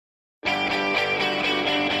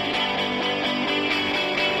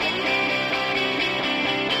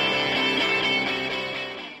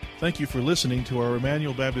Thank you for listening to our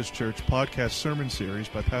Emmanuel Baptist Church podcast sermon series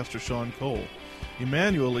by Pastor Sean Cole.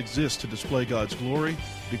 Emmanuel exists to display God's glory,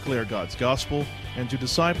 declare God's gospel, and to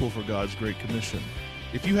disciple for God's Great Commission.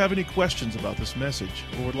 If you have any questions about this message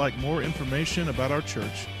or would like more information about our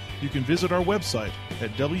church, you can visit our website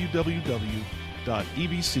at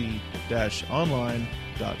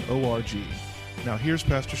www.ebc-online.org. Now here's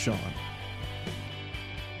Pastor Sean.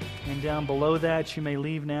 And down below that, you may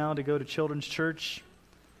leave now to go to Children's Church.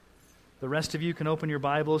 The rest of you can open your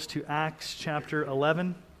Bibles to Acts chapter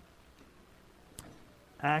 11.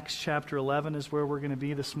 Acts chapter 11 is where we're going to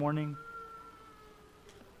be this morning.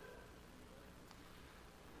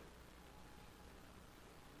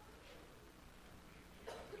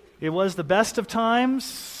 It was the best of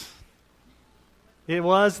times. It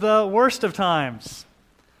was the worst of times.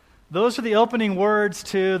 Those are the opening words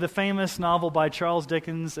to the famous novel by Charles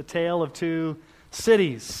Dickens, A Tale of Two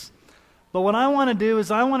Cities. But what I want to do is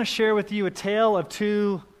I want to share with you a tale of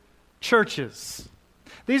two churches.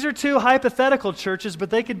 These are two hypothetical churches, but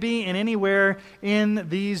they could be in anywhere in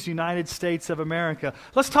these United States of America.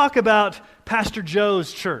 Let's talk about Pastor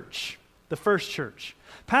Joe's church, the first church.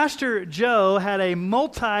 Pastor Joe had a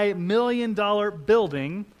multi-million-dollar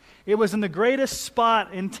building. It was in the greatest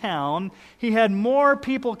spot in town. He had more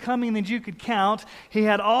people coming than you could count. He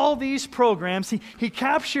had all these programs. He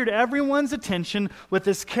captured everyone's attention with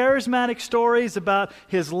his charismatic stories about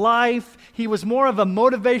his life. He was more of a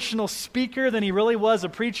motivational speaker than he really was a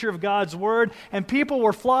preacher of God's Word. And people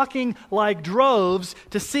were flocking like droves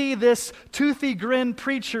to see this toothy grin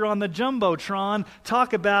preacher on the Jumbotron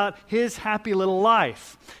talk about his happy little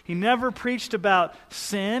life. He never preached about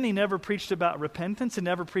sin. He never preached about repentance. He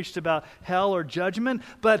never preached about hell or judgment,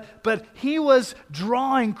 but he was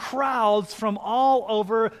drawing crowds from all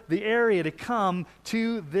over the area to come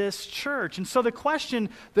to this church. And so the question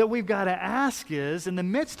that we've got to ask is, in the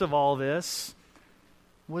midst of all this,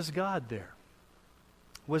 was God there?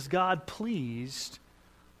 Was God pleased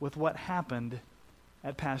with what happened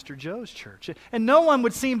at Pastor Joe's church? And no one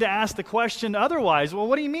would seem to ask the question otherwise. Well,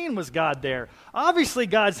 what do you mean, was God there? Obviously,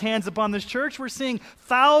 God's hand's upon this church. We're seeing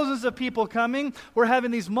thousands of people coming. We're having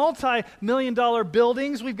these multi-million-dollar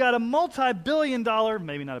buildings. We've got a multi-billion-dollar,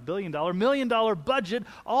 maybe not a billion-dollar, million-dollar budget.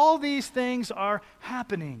 All these things are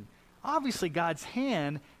happening. Obviously, God's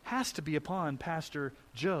hand has to be upon Pastor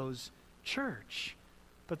Joe's church.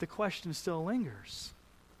 But the question still lingers.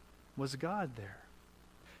 Was God there?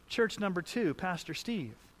 Church number 2, Pastor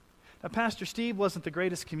Steve. Now, Pastor Steve wasn't the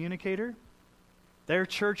greatest communicator. Their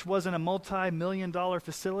church wasn't a multi-million-dollar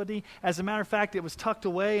facility. As a matter of fact, it was tucked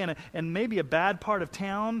away in maybe a bad part of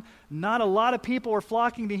town. Not a lot of people were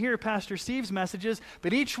flocking to hear Pastor Steve's messages,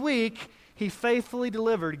 but each week, he faithfully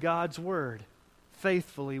delivered God's Word,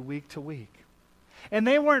 faithfully week to week. And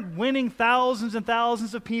they weren't winning thousands and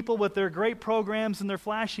thousands of people with their great programs and their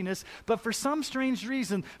flashiness, but for some strange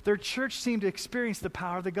reason, their church seemed to experience the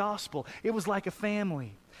power of the gospel. It was like a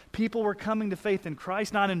family. People were coming to faith in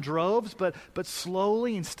Christ, not in droves, but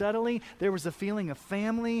slowly and steadily. There was a feeling of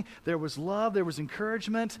family. There was love. There was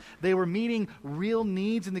encouragement. They were meeting real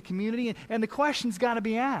needs in the community. And the question's got to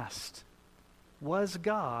be asked. Was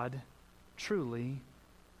God truly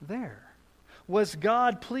there? Was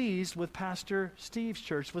God pleased with Pastor Steve's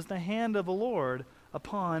church? Was the hand of the Lord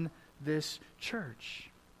upon this church?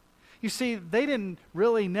 You see, they didn't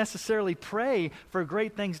really necessarily pray for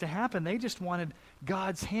great things to happen. They just wanted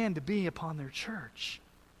God's hand to be upon their church.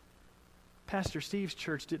 Pastor Steve's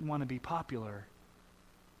church didn't want to be popular.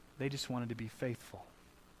 They just wanted to be faithful.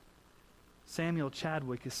 Samuel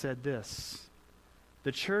Chadwick has said this: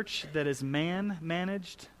 the church that is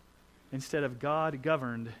man-managed instead of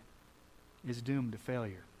God-governed is doomed to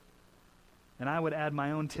failure. And I would add my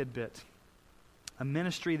own tidbit. A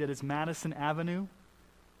ministry that is Madison Avenue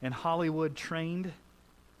and Hollywood trained,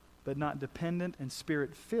 but not dependent and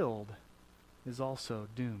spirit-filled, is also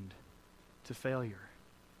doomed to failure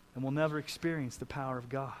and will never experience the power of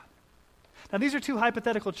God. Now, these are two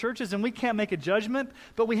hypothetical churches, and we can't make a judgment,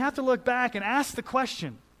 but we have to look back and ask the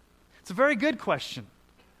question. It's a very good question.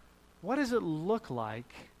 What does it look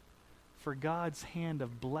like for God's hand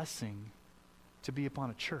of blessing to be upon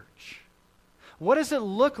a church? What does it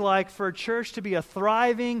look like for a church to be a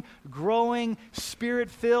thriving, growing,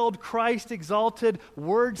 Spirit-filled, Christ-exalted,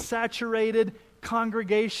 Word-saturated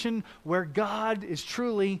congregation where God is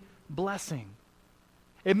truly blessing?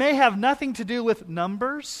 It may have nothing to do with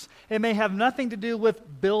numbers. It may have nothing to do with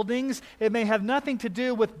buildings. It may have nothing to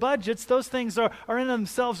do with budgets. Those things are in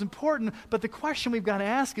themselves important. But the question we've got to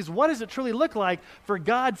ask is, what does it truly look like for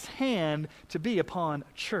God's hand to be upon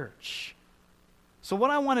a church? So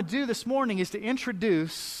what I want to do this morning is to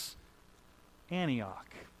introduce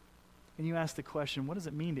Antioch. and you ask the question, what does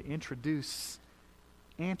it mean to introduce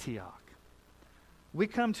Antioch? We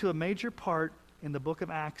come to a major part in the book of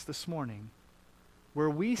Acts this morning where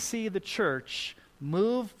we see the church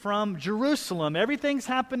move from Jerusalem. Everything's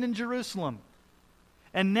happened in Jerusalem.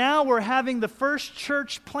 And now we're having the first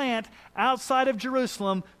church plant outside of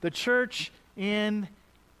Jerusalem, the church in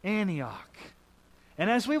Antioch. And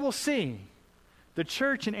as we will see, the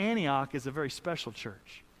church in Antioch is a very special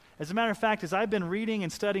church. As a matter of fact, as I've been reading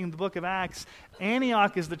and studying the book of Acts,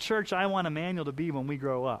 Antioch is the church I want Emmanuel to be when we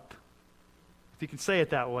grow up, if you can say it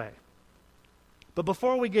that way. But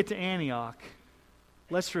before we get to Antioch,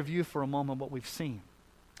 let's review for a moment what we've seen.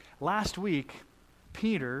 Last week,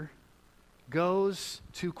 Peter goes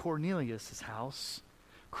to Cornelius' house,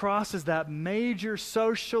 crosses that major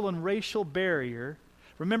social and racial barrier.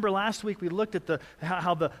 Remember last week we looked at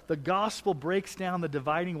how the gospel breaks down the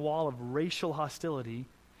dividing wall of racial hostility.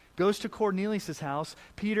 Goes to Cornelius' house.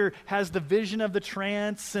 Peter has the vision of the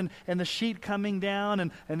trance and the sheet coming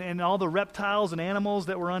down and all the reptiles and animals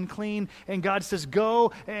that were unclean. And God says,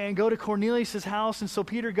 go to Cornelius' house. And so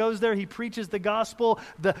Peter goes there. He preaches the gospel.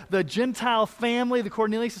 The Gentile family, the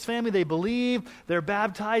Cornelius family, they believe. They're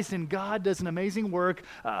baptized. And God does an amazing work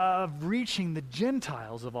of reaching the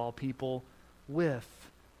Gentiles of all people with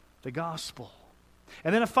the gospel.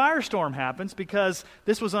 And then a firestorm happens because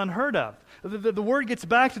this was unheard of. The word gets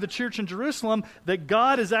back to the church in Jerusalem that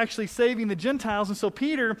God is actually saving the Gentiles, and so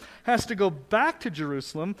Peter has to go back to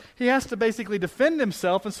Jerusalem. He has to basically defend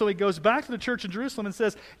himself, and so he goes back to the church in Jerusalem and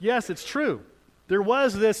says, yes, it's true. There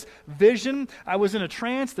was this vision. I was in a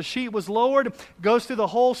trance. The sheet was lowered. Goes through the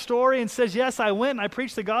whole story and says, yes, I went and I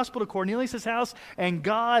preached the gospel to Cornelius' house, and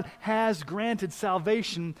God has granted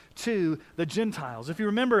salvation to the Gentiles. If you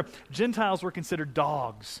remember, Gentiles were considered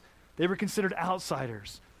dogs. They were considered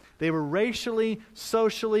outsiders. They were racially,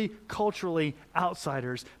 socially, culturally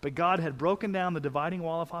outsiders. But God had broken down the dividing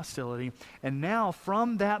wall of hostility. And now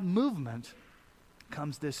from that movement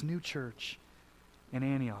comes this new church in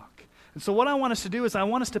Antioch. And so what I want us to do is I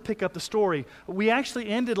want us to pick up the story. We actually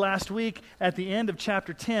ended last week at the end of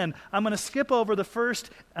chapter 10. I'm going to skip over the first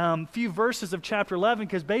few verses of chapter 11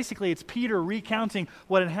 because basically it's Peter recounting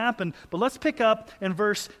what had happened. But let's pick up in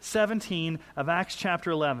verse 17 of Acts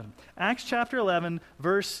chapter 11. Acts chapter 11,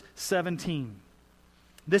 verse 17.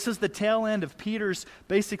 This is the tail end of Peter's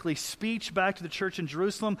basically speech back to the church in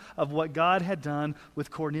Jerusalem of what God had done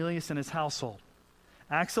with Cornelius and his household.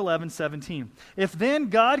 Acts 11:17. If then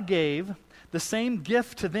God gave the same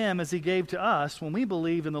gift to them as he gave to us when we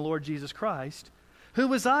believed in the Lord Jesus Christ, who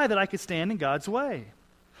was I that I could stand in God's way?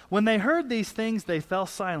 When they heard these things, they fell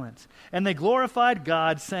silent, and they glorified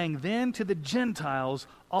God, saying, then to the Gentiles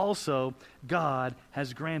also God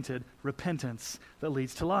has granted repentance that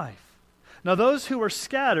leads to life. Now those who were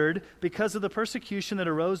scattered because of the persecution that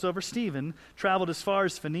arose over Stephen traveled as far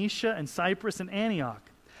as Phoenicia and Cyprus and Antioch,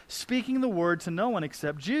 speaking the word to no one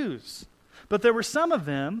except Jews. But there were some of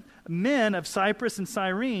them, men of Cyprus and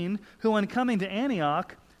Cyrene, who on coming to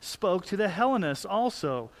Antioch spoke to the Hellenists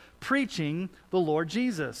also, preaching the Lord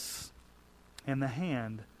Jesus. And the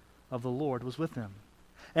hand of the Lord was with them.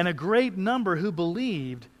 And a great number who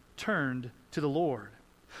believed turned to the Lord.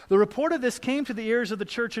 The report of this came to the ears of the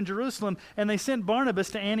church in Jerusalem, and they sent Barnabas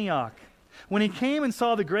to Antioch. When he came and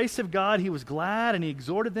saw the grace of God, he was glad, and he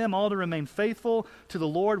exhorted them all to remain faithful to the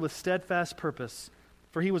Lord with steadfast purpose.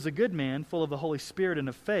 For he was a good man, full of the Holy Spirit and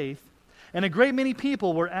of faith, and a great many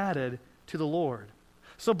people were added to the Lord.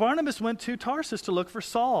 So Barnabas went to Tarsus to look for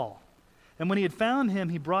Saul, and when he had found him,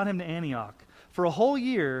 he brought him to Antioch. For a whole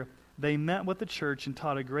year they met with the church and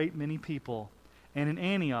taught a great many people. And in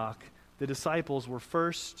Antioch the disciples were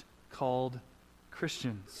first called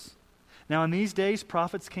Christians. Now in these days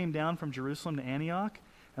prophets came down from Jerusalem to Antioch,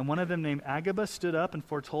 and one of them named Agabus stood up and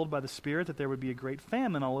foretold by the Spirit that there would be a great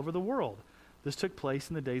famine all over the world. This took place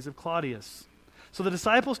in the days of Claudius. So the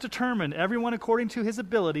disciples determined, everyone according to his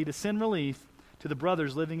ability, to send relief to the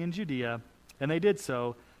brothers living in Judea, and they did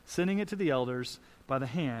so, sending it to the elders by the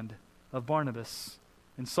hand of Barnabas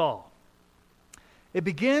and Saul. It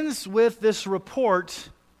begins with this report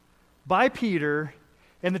by Peter,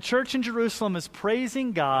 and the church in Jerusalem is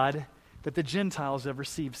praising God that the Gentiles have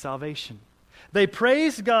received salvation. They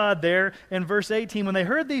praised God there in verse 18. When they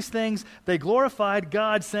heard these things, they glorified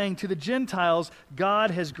God, saying to the Gentiles,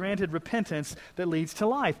 God has granted repentance that leads to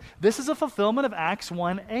life. This is a fulfillment of Acts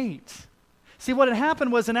 1:8. See, what had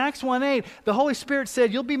happened was in Acts 1:8, the Holy Spirit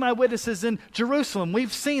said, you'll be my witnesses in Jerusalem.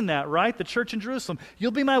 We've seen that, right? The church in Jerusalem.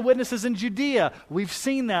 You'll be my witnesses in Judea. We've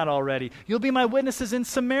seen that already. You'll be my witnesses in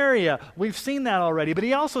Samaria. We've seen that already. But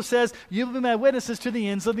he also says, you'll be my witnesses to the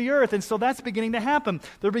ends of the earth. And so that's beginning to happen.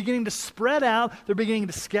 They're beginning to spread out. They're beginning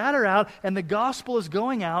to scatter out. And the gospel is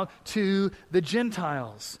going out to the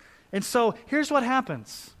Gentiles. And so here's what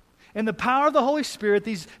happens. In the power of the Holy Spirit,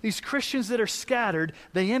 these Christians that are scattered,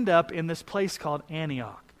 they end up in this place called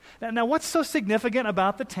Antioch. Now, what's so significant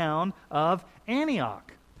about the town of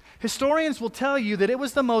Antioch? Historians will tell you that it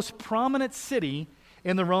was the most prominent city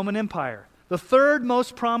in the Roman Empire, the third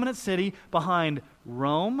most prominent city behind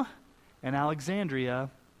Rome and Alexandria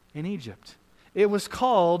in Egypt. It was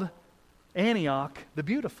called Antioch the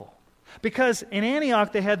Beautiful. Because in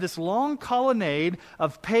Antioch, they had this long colonnade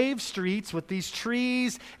of paved streets with these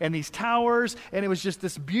trees and these towers, and it was just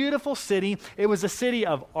this beautiful city. It was a city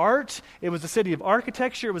of art. It was a city of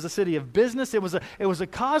architecture. It was a city of business. It was a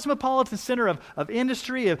cosmopolitan center of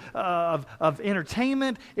industry, of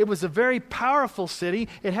entertainment. It was a very powerful city.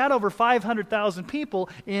 It had over 500,000 people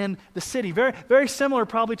in the city. Very, very similar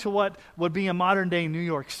probably to what would be a modern-day New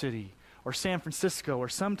York City, or San Francisco, or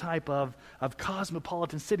some type of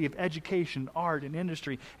cosmopolitan city of education, art, and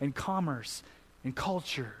industry, and commerce, and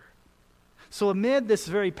culture. So amid this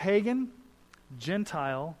very pagan,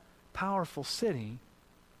 Gentile, powerful city,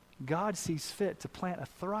 God sees fit to plant a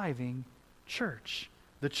thriving church,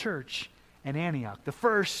 the church in Antioch, the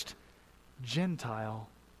first Gentile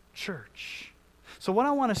church. So what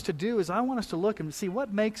I want us to do is I want us to look and see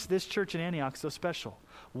what makes this church in Antioch so special.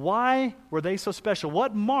 Why were they so special?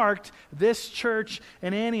 What marked this church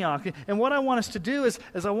in Antioch? And what I want us to do is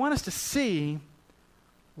I want us to see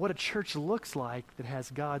what a church looks like that has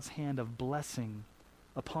God's hand of blessing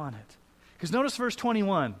upon it. Because notice verse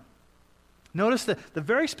 21. Notice the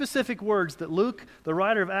very specific words that Luke, the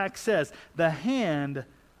writer of Acts, says. The hand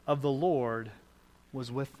of the Lord was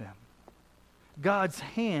with them. God's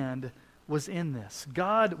hand was in this.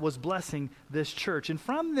 God was blessing this church. And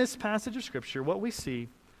from this passage of Scripture, what we see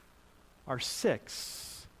are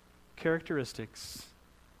 6 characteristics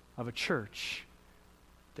of a church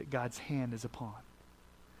that God's hand is upon.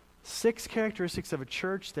 6 characteristics of a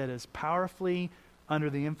church that is powerfully under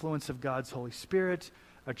the influence of God's Holy Spirit,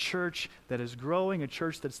 a church that is growing, a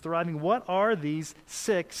church that's thriving. What are these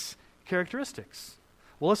 6 characteristics?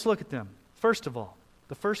 Well, let's look at them. First of all,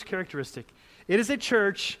 the first characteristic, it is a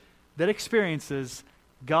church that experiences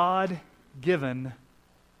God-given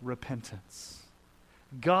repentance.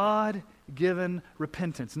 God-given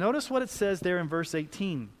repentance. Notice what it says there in verse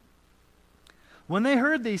 18. When they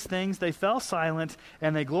heard these things, they fell silent,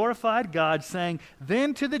 and they glorified God, saying,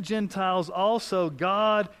 Then to the Gentiles also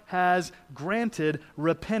God has granted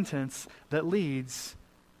repentance that leads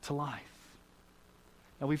to life.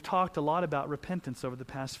 Now, we've talked a lot about repentance over the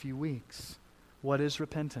past few weeks. What is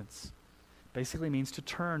repentance? Basically means to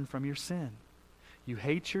turn from your sin. You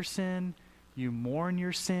hate your sin, you mourn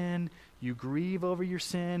your sin, you grieve over your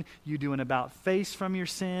sin, you do an about face from your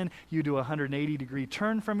sin, you do a 180-degree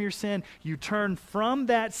turn from your sin, you turn from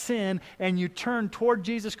that sin, and you turn toward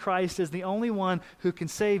Jesus Christ as the only one who can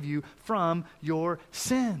save you from your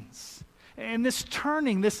sins. And this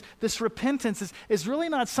turning, this repentance is really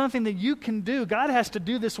not something that you can do. God has to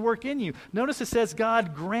do this work in you. Notice it says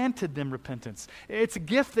God granted them repentance. It's a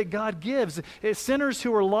gift that God gives. It's sinners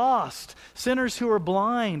who are lost, sinners who are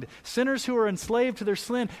blind, sinners who are enslaved to their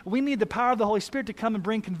sin. We need the power of the Holy Spirit to come and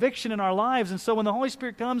bring conviction in our lives. And so when the Holy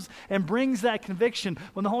Spirit comes and brings that conviction,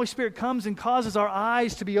 when the Holy Spirit comes and causes our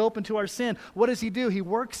eyes to be open to our sin, what does He do? He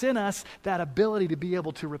works in us that ability to be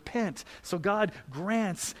able to repent. So God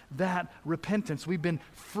grants that repentance. We've been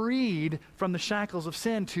freed from the shackles of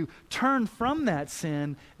sin to turn from that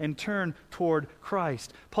sin and turn toward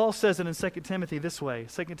Christ. Paul says it in 2 Timothy this way,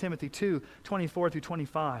 2 Timothy 2, 24 through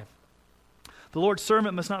 25. The Lord's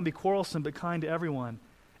servant must not be quarrelsome, but kind to everyone,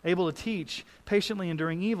 able to teach, patiently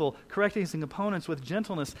enduring evil, correcting his opponents with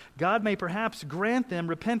gentleness. God may perhaps grant them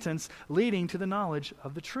repentance, leading to the knowledge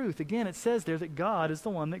of the truth. Again, it says there that God is the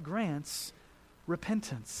one that grants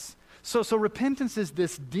repentance. So repentance is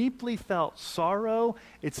this deeply felt sorrow.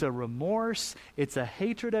 It's a remorse. It's a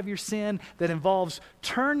hatred of your sin that involves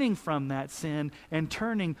turning from that sin and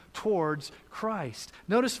turning towards Christ.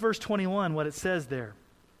 Notice verse 21, what it says there.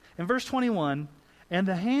 In verse 21, and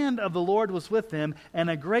the hand of the Lord was with them, and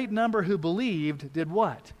a great number who believed did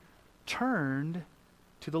what? Turned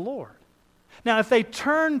to the Lord. Now, if they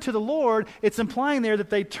turned to the Lord, it's implying there that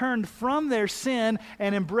they turned from their sin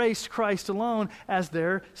and embraced Christ alone as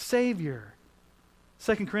their Savior.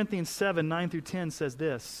 2 Corinthians 7, 9 through 10 says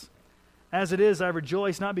this, As it is, I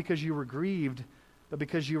rejoice not because you were grieved, but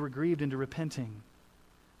because you were grieved into repenting.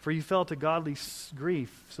 For you felt a godly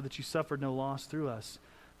grief, so that you suffered no loss through us.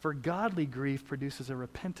 For godly grief produces a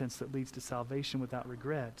repentance that leads to salvation without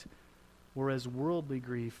regret, whereas worldly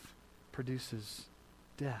grief produces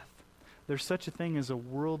death. There's such a thing as a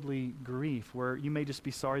worldly grief, where you may just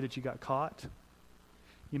be sorry that you got caught.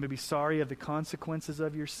 You may be sorry of the consequences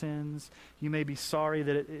of your sins. You may be sorry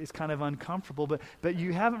that it is kind of uncomfortable, but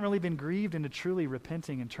you haven't really been grieved into truly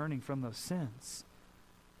repenting and turning from those sins.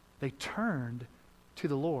 They turned to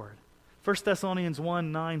the Lord. 1 Thessalonians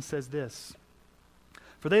 1:9 says this,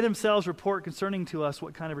 "For they themselves report concerning to us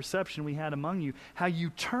what kind of reception we had among you, how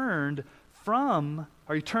you turned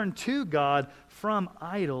to God from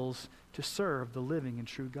idols to serve the living and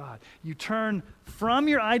true God." You turn from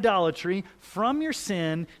your idolatry, from your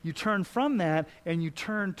sin, you turn from that, and you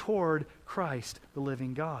turn toward Christ, the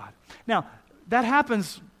living God. Now, that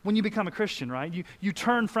happens when you become a Christian, right? You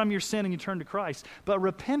turn from your sin and you turn to Christ. But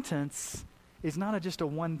repentance is not just a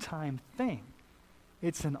one-time thing.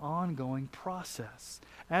 It's an ongoing process.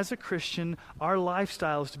 As a Christian, our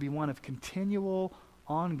lifestyle is to be one of continual,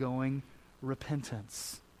 ongoing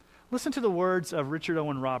repentance. Listen to the words of Richard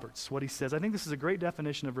Owen Roberts, what he says. I think this is a great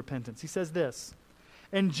definition of repentance. He says this,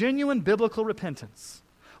 "In genuine biblical repentance,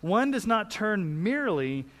 one does not turn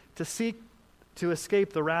merely to seek to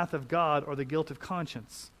escape the wrath of God or the guilt of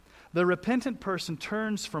conscience. The repentant person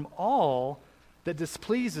turns from all that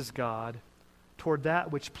displeases God toward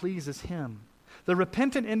that which pleases Him. The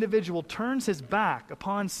repentant individual turns his back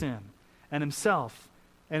upon sin and himself,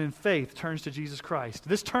 and in faith turns to Jesus Christ.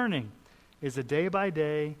 This turning is a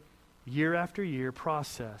day-by-day, year-after-year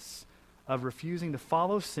process of refusing to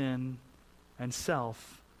follow sin and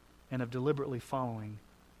self and of deliberately following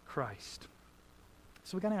Christ."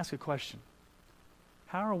 So we've got to ask a question.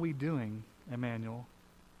 How are we doing, Emmanuel,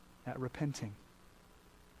 at repenting?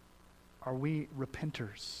 Are we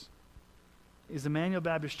repenters? Is Emmanuel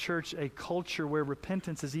Baptist Church a culture where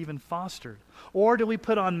repentance is even fostered? Or do we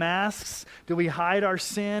put on masks? Do we hide our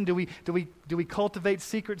sin? Do we cultivate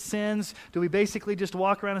secret sins? Do we basically just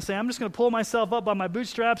walk around and say, I'm just going to pull myself up by my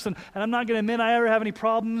bootstraps and I'm not going to admit I ever have any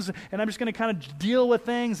problems and I'm just going to kind of deal with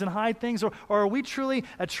things and hide things? Or are we truly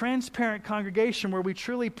a transparent congregation where we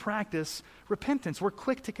truly practice repentance? We're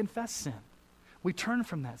quick to confess sin. We turn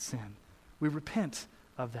from that sin. We repent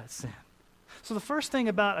of that sin. So the first thing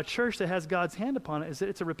about a church that has God's hand upon it is that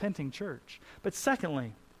it's a repenting church. But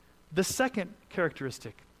secondly, the second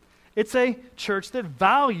characteristic, it's a church that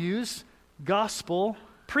values gospel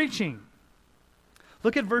preaching.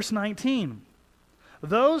 Look at verse 19.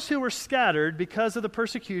 "Those who were scattered because of the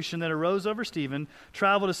persecution that arose over Stephen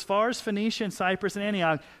traveled as far as Phoenicia and Cyprus and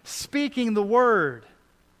Antioch, speaking the word."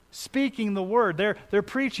 Speaking the word. They're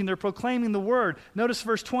preaching, they're proclaiming the word. Notice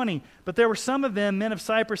verse 20. "But there were some of them, men of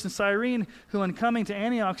Cyprus and Cyrene, who in coming to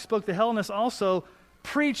Antioch spoke the Hellenists also,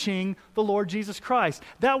 preaching the Lord Jesus Christ."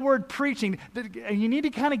 That word preaching, you need to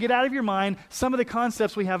kind of get out of your mind some of the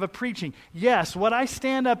concepts we have of preaching. Yes, what I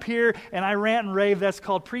stand up here and I rant and rave, that's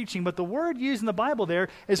called preaching. But the word used in the Bible there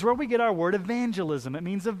is where we get our word evangelism. It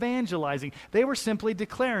means evangelizing. They were simply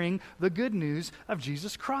declaring the good news of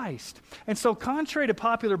Jesus Christ. And so contrary to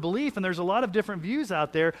popular belief, and there's a lot of different views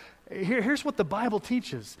out there, here's what the Bible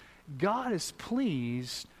teaches. God is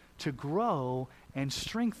pleased to grow and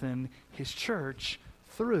strengthen His church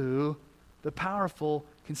through the powerful,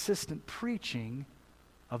 consistent preaching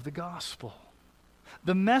of the gospel.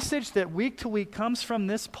 The message that week to week comes from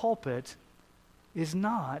this pulpit is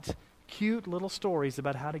not cute little stories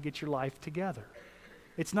about how to get your life together.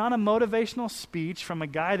 It's not a motivational speech from a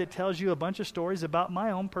guy that tells you a bunch of stories about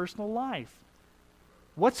my own personal life.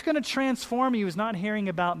 What's going to transform you is not hearing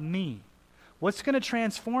about me. What's going to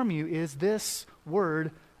transform you is this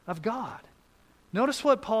word of God. Notice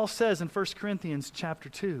what Paul says in 1 Corinthians chapter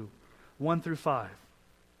 2, 1 through 5.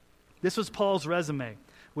 This was Paul's resume.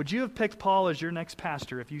 Would you have picked Paul as your next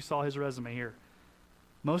pastor if you saw his resume here?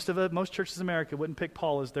 Most churches in America wouldn't pick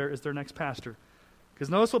Paul as their next pastor. Because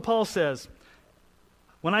notice what Paul says.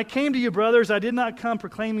 "When I came to you, brothers, I did not come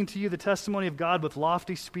proclaiming to you the testimony of God with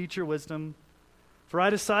lofty speech or wisdom. For I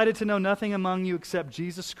decided to know nothing among you except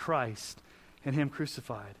Jesus Christ and Him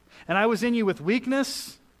crucified. And I was in you with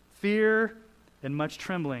weakness, fear, and much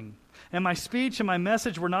trembling. And my speech and my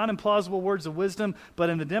message were not in plausible words of wisdom, but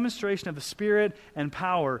in the demonstration of the Spirit and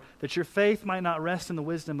power, that your faith might not rest in the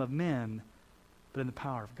wisdom of men, but in the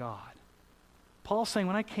power of God." Paul's saying,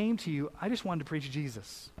 when I came to you, I just wanted to preach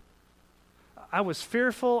Jesus. I was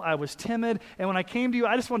fearful, I was timid, and when I came to you,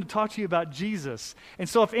 I just wanted to talk to you about Jesus. And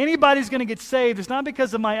so if anybody's going to get saved, it's not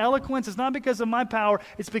because of my eloquence, it's not because of my power,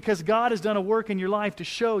 it's because God has done a work in your life to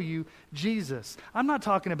show you Jesus. I'm not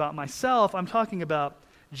talking about myself, I'm talking about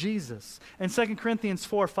Jesus. In 2 Corinthians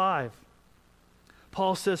 4:5,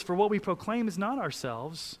 Paul says, "For what we proclaim is not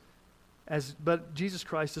ourselves, but Jesus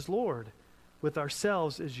Christ is Lord, with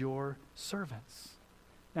ourselves as your servants."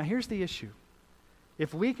 Now here's the issue.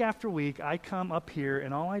 If week after week I come up here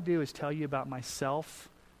and all I do is tell you about myself,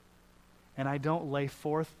 and I don't lay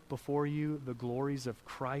forth before you the glories of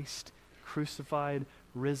Christ, crucified,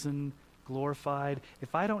 risen, glorified,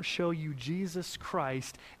 if I don't show you Jesus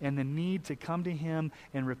Christ and the need to come to Him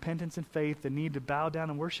in repentance and faith, the need to bow down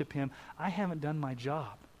and worship Him, I haven't done my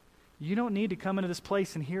job. You don't need to come into this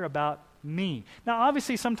place and hear about me. Now,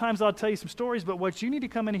 obviously, sometimes I'll tell you some stories, but what you need to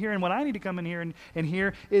come in here and what I need to come in here and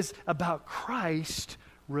hear is about Christ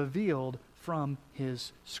revealed from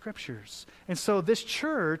His Scriptures. And so this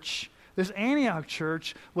church, this Antioch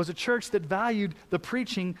church, was a church that valued the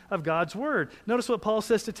preaching of God's Word. Notice what Paul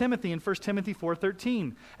says to Timothy in 1 Timothy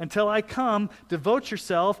 4:13. "Until I come, devote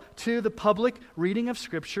yourself to the public reading of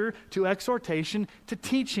Scripture, to exhortation, to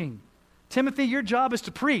teaching." Timothy, your job is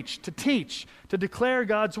to preach, to teach, to declare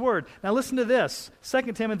God's Word. Now listen to this,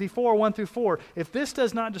 2 Timothy 4:1-4. If this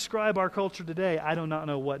does not describe our culture today, I do not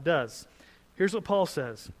know what does. Here's what Paul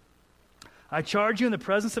says. "I charge you in the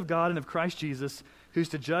presence of God and of Christ Jesus, who's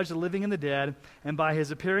to judge the living and the dead, and by His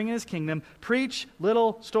appearing in His kingdom, preach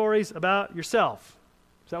little stories about yourself."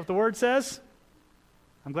 Is that what the Word says?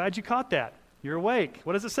 I'm glad you caught that. You're awake.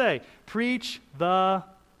 What does it say? Preach the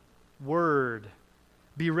Word.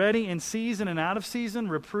 "Be ready in season and out of season,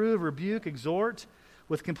 reprove, rebuke, exhort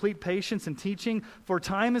with complete patience and teaching. For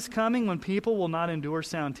time is coming when people will not endure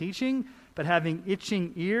sound teaching, but having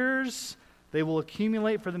itching ears, they will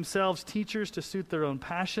accumulate for themselves teachers to suit their own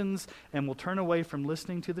passions and will turn away from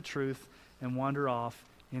listening to the truth and wander off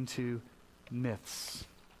into myths."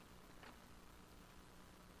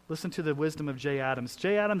 Listen to the wisdom of Jay Adams.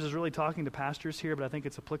 Jay Adams is really talking to pastors here, but I think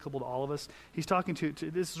it's applicable to all of us. He's talking to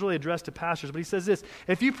this is really addressed to pastors, but he says this: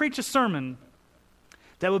 "If you preach a sermon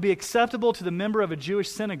that would be acceptable to the member of a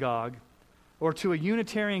Jewish synagogue or to a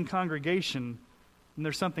Unitarian congregation, then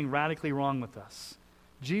there's something radically wrong with us.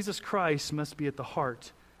 Jesus Christ must be at the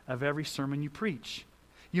heart of every sermon you preach.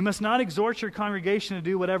 You must not exhort your congregation to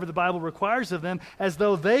do whatever the Bible requires of them as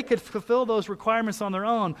though they could fulfill those requirements on their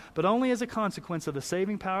own, but only as a consequence of the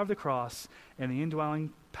saving power of the cross and the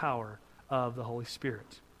indwelling power of the Holy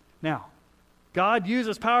Spirit." Now, God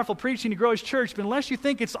uses powerful preaching to grow His church, but unless you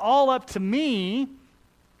think it's all up to me,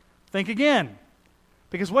 think again.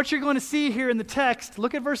 Because what you're going to see here in the text,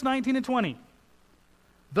 look at verse 19 and 20.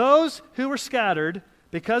 "Those who were scattered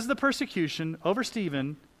because of the persecution over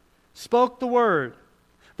Stephen spoke the word.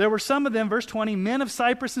 There were some of them," verse 20, "men of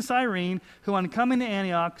Cyprus and Cyrene, who on coming to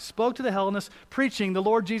Antioch spoke to the Hellenists, preaching the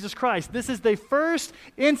Lord Jesus Christ." This is the first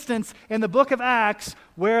instance in the book of Acts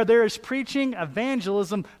where there is preaching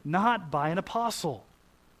evangelism not by an apostle.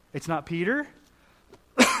 It's not Peter.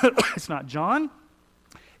 It's not John.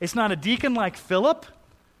 It's not a deacon like Philip.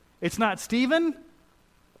 It's not Stephen.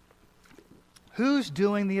 Who's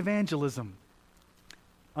doing the evangelism?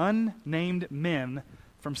 Unnamed men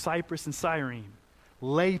from Cyprus and Cyrene.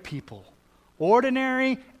 Lay people,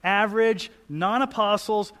 ordinary, average,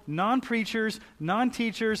 non-apostles, non-preachers,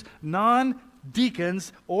 non-teachers,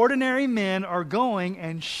 non-deacons, ordinary men are going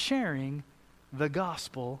and sharing the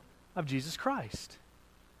gospel of Jesus Christ.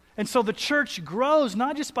 And so the church grows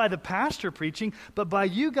not just by the pastor preaching, but by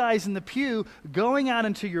you guys in the pew going out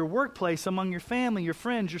into your workplace, among your family, your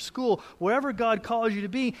friends, your school, wherever God calls you to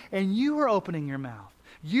be, and you are opening your mouth.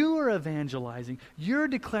 You are evangelizing. You're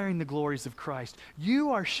declaring the glories of Christ.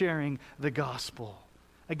 You are sharing the gospel.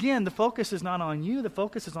 Again, the focus is not on you. The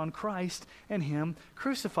focus is on Christ and Him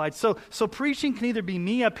crucified. So preaching can either be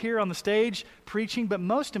me up here on the stage preaching, but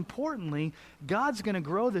most importantly, God's going to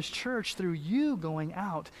grow this church through you going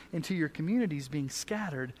out into your communities, being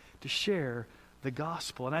scattered to share the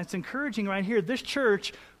gospel. And it's encouraging right here. This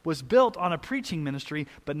church was built on a preaching ministry,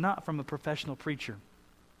 but not from a professional preacher.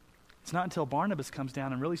 It's not until Barnabas comes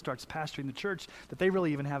down and really starts pastoring the church that they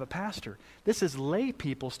really even have a pastor. This is lay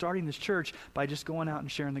people starting this church by just going out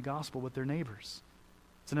and sharing the gospel with their neighbors.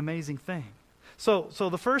 It's an amazing thing. So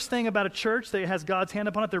the first thing about a church that has God's hand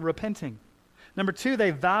upon it, they're repenting. Number two, they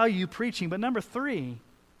value preaching. But number three,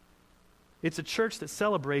 it's a church that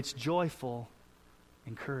celebrates joyful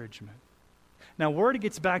encouragement. Now, word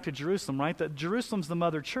gets back to Jerusalem, right? That Jerusalem's the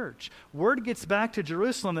mother church. Word gets back to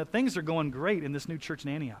Jerusalem that things are going great in this new church in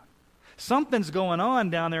Antioch. Something's going on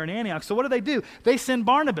down there in Antioch. So what do? They send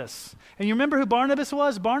Barnabas. And you remember who Barnabas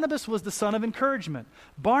was? Barnabas was the son of encouragement.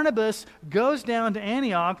 Barnabas goes down to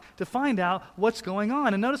Antioch to find out what's going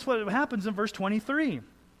on. And notice what happens in verse 23.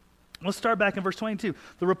 Let's start back in verse 22.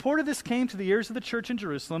 The report of this came to the ears of the church in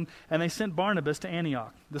Jerusalem, and they sent Barnabas to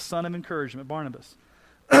Antioch, the son of encouragement, Barnabas.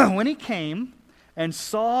 When he came and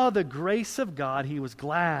saw the grace of God, he was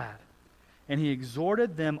glad, and he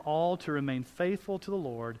exhorted them all to remain faithful to the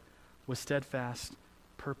Lord with steadfast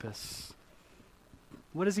purpose.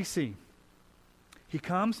 What does he see? He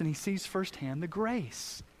comes and he sees firsthand the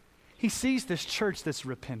grace. He sees this church that's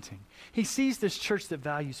repenting. He sees this church that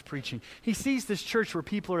values preaching. He sees this church where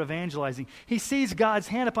people are evangelizing. He sees God's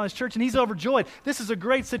hand upon his church, and he's overjoyed. This is a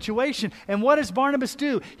great situation. And what does Barnabas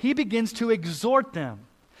do? He begins to exhort them,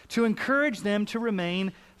 to encourage them to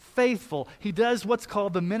remain faithful. He does what's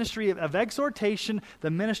called the ministry of exhortation, the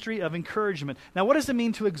ministry of encouragement. Now, what does it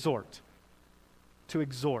mean to exhort? To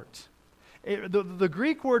exhort. The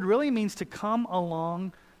Greek word really means to come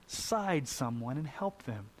alongside someone and help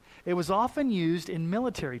them. It was often used in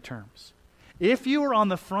military terms. If you were on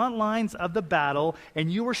the front lines of the battle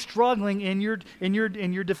and you were struggling in your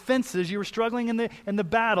defenses, you were struggling in the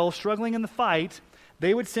battle, struggling in the fight,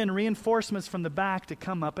 they would send reinforcements from the back to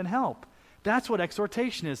come up and help. That's what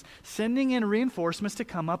exhortation is, sending in reinforcements to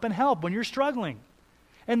come up and help when you're struggling.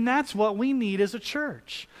 And that's what we need as a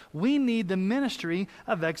church. We need the ministry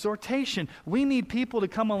of exhortation. We need people to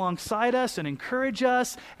come alongside us and encourage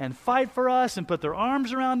us and fight for us and put their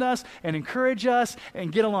arms around us and encourage us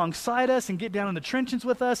and get alongside us and get down in the trenches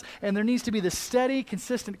with us. And there needs to be this steady,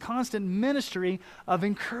 consistent, constant ministry of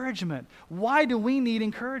encouragement. Why do we need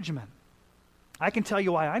encouragement? I can tell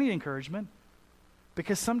you why I need encouragement.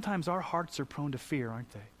 Because sometimes our hearts are prone to fear,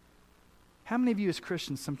 aren't they? How many of you as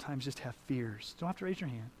Christians sometimes just have fears? Don't have to raise your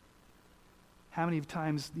hand. How many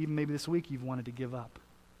times, even maybe this week, you've wanted to give up?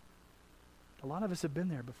 A lot of us have been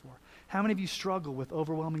there before. How many of you struggle with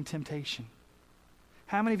overwhelming temptation?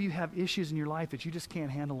 How many of you have issues in your life that you just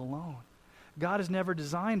can't handle alone? God has never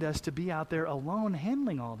designed us to be out there alone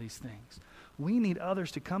handling all these things. We need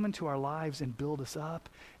others to come into our lives and build us up,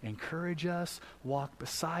 encourage us, walk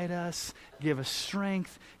beside us, give us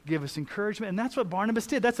strength, give us encouragement. And that's what Barnabas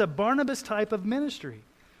did. That's a Barnabas type of ministry.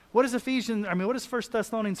 What does 1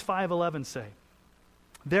 Thessalonians 5:11 say?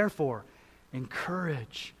 Therefore,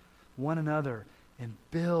 encourage one another and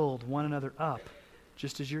build one another up,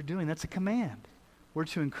 just as you're doing. That's a command. We're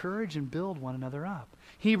to encourage and build one another up.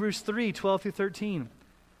 Hebrews 3:12-13.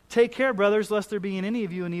 Take care, brothers, lest there be in any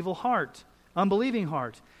of you an evil heart, unbelieving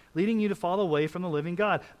heart, leading you to fall away from the living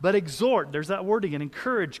God. But exhort, there's that word again,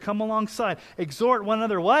 encourage, come alongside. Exhort one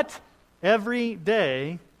another, what? Every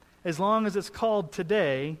day, as long as it's called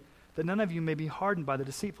today, that none of you may be hardened by the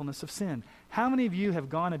deceitfulness of sin. How many of you have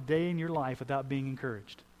gone a day in your life without being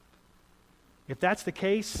encouraged? If that's the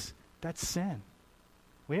case, that's sin.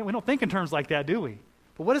 We don't think in terms like that, do we?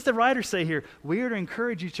 But what does the writer say here? We are to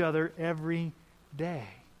encourage each other every day.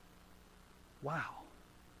 Wow.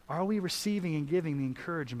 Are we receiving and giving the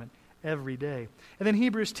encouragement every day? And then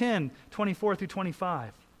Hebrews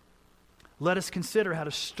 10:24-25. Let us consider how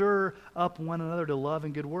to stir up one another to love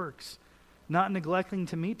and good works, not neglecting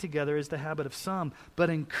to meet together as the habit of some, but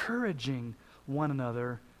encouraging one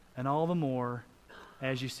another, and all the more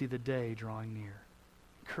as you see the day drawing near.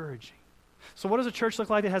 Encouraging. So what does a church look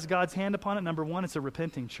like that has God's hand upon it? Number 1, it's a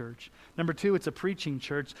repenting church. Number 2, it's a preaching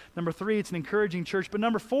church. Number 3, it's an encouraging church. But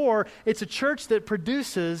number 4, it's a church that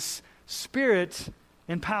produces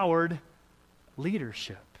Spirit-empowered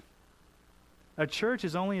leadership. A church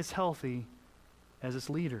is only as healthy as its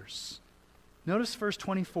leaders. Notice verse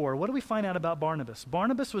 24. What do we find out about Barnabas?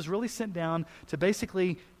 Barnabas was really sent down to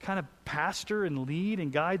basically kind of pastor and lead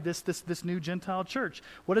and guide this new Gentile church.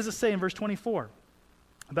 What does it say in verse 24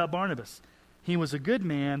 about Barnabas? He was a good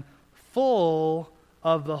man, full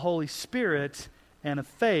of the Holy Spirit and of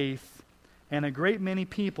faith, and a great many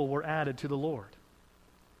people were added to the Lord.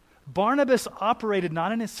 Barnabas operated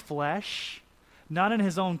not in his flesh, not in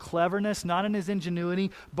his own cleverness, not in his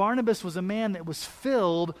ingenuity. Barnabas was a man that was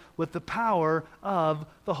filled with the power of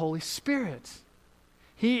the Holy Spirit.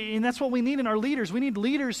 And that's what we need in our leaders. We need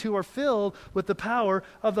leaders who are filled with the power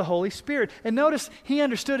of the Holy Spirit. And notice, he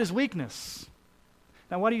understood his weakness.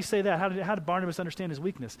 Now, why do you say that? How did Barnabas understand his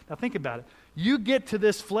weakness? Now, think about it. You get to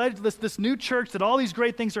this new church that all these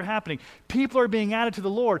great things are happening. People are being added to the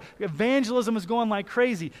Lord. Evangelism is going like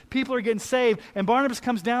crazy. People are getting saved. And Barnabas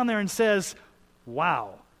comes down there and says,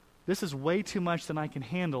 wow, this is way too much than I can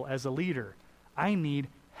handle as a leader. I need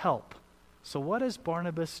help. So what does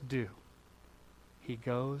Barnabas do? He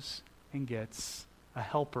goes and gets a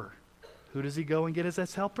helper. Who does he go and get as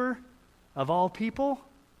his helper? of all people?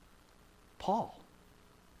 Paul.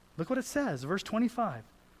 Look what it says, verse 25.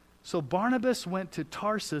 So Barnabas went to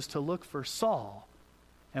Tarsus to look for Saul,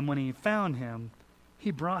 and when he found him,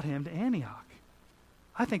 he brought him to Antioch.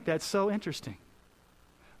 I think that's so interesting.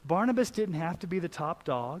 Barnabas didn't have to be the top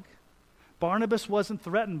dog. Barnabas wasn't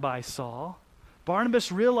threatened by Saul.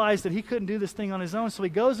 Barnabas realized that he couldn't do this thing on his own, so he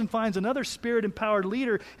goes and finds another Spirit-empowered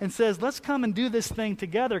leader and says, let's come and do this thing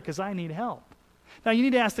together because I need help. Now you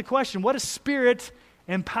need to ask the question, what does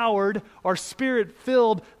Spirit-empowered or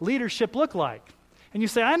Spirit-filled leadership look like? And you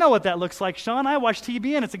say, I know what that looks like, Sean. I watch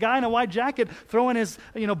TBN. It's a guy in a white jacket throwing his,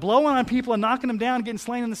 blowing on people and knocking them down, getting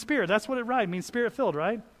slain in the Spirit. That's what it means, Spirit-filled,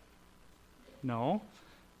 right? No.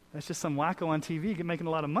 That's just some wacko on TV making a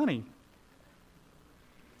lot of money.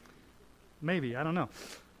 Maybe, I don't know.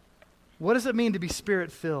 What does it mean to be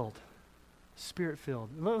Spirit-filled? Spirit-filled.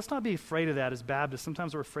 Let's not be afraid of that as Baptists.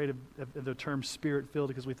 Sometimes we're afraid of the term Spirit-filled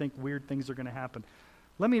because we think weird things are going to happen.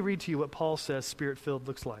 Let me read to you what Paul says Spirit-filled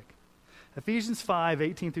looks like. Ephesians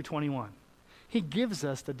 5:18 through 21. He gives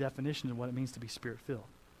us the definition of what it means to be Spirit-filled.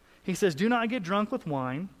 He says, do not get drunk with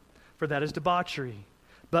wine, for that is debauchery,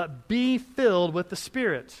 but be filled with the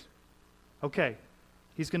Spirit. Okay,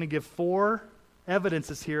 he's going to give 4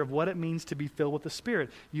 evidences here of what it means to be filled with the Spirit.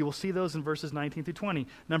 You will see those in verses 19 through 20.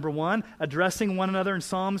 Number 1, addressing one another in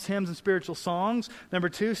psalms, hymns, and spiritual songs. Number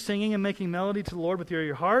 2, singing and making melody to the Lord with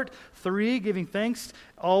your heart. 3, giving thanks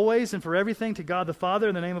always and for everything to God the Father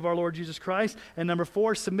in the name of our Lord Jesus Christ. And number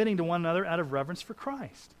 4, submitting to one another out of reverence for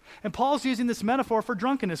Christ. And Paul's using this metaphor for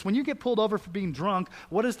drunkenness. When you get pulled over for being drunk,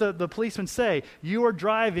 what does the policeman say? You are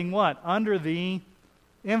driving what? Under the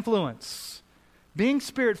influence. Being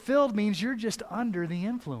Spirit-filled means you're just under the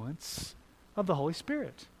influence of the Holy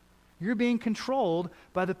Spirit. You're being controlled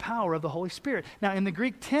by the power of the Holy Spirit. Now, in the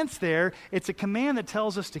Greek tense there, it's a command that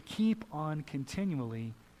tells us to keep on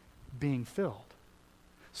continually being filled.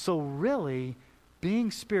 So really,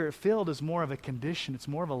 being Spirit-filled is more of a condition. It's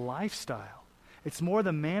more of a lifestyle. It's more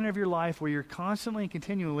the manner of your life where you're constantly and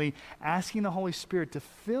continually asking the Holy Spirit to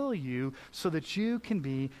fill you so that you can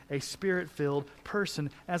be a Spirit-filled person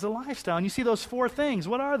as a lifestyle. And you see those 4 things.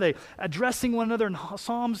 What are they? Addressing one another in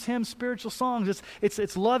psalms, hymns, spiritual songs.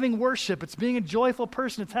 It's loving worship. It's being a joyful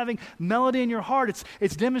person. It's having melody in your heart.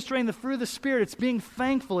 It's demonstrating the fruit of the Spirit. It's being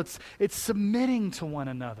thankful. It's submitting to one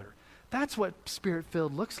another. That's what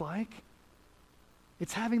Spirit-filled looks like.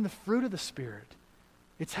 It's having the fruit of the Spirit.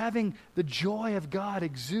 It's having the joy of God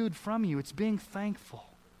exude from you. It's being thankful.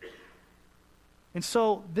 And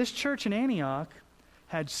so this church in Antioch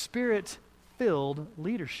had Spirit-filled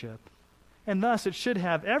leadership. And thus it should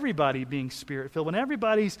have everybody being Spirit-filled. When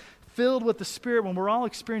everybody's filled with the Spirit, when we're all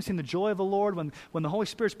experiencing the joy of the Lord, when the Holy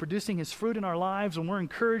Spirit's producing His fruit in our lives, when we're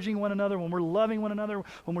encouraging one another, when we're loving one another,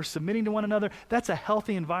 when we're submitting to one another, that's a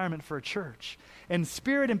healthy environment for a church. And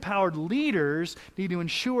Spirit-empowered leaders need to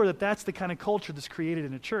ensure that that's the kind of culture that's created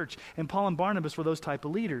in a church. And Paul and Barnabas were those type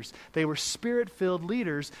of leaders. They were Spirit-filled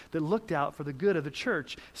leaders that looked out for the good of the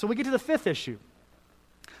church. So we get to the 5th issue.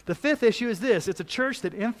 The 5th issue is this. It's a church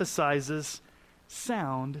that emphasizes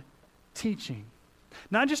sound teaching.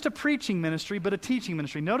 Not just a preaching ministry, but a teaching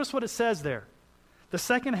ministry. Notice what it says there. The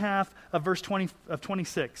second half of verse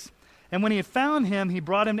 26. And when he had found him, he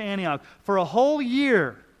brought him to Antioch. For a whole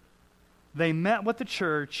year, they met with the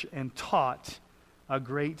church and taught a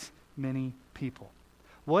great many people.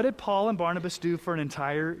 What did Paul and Barnabas do for an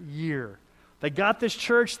entire year? They got this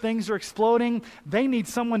church, things are exploding. They need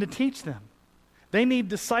someone to teach them. They need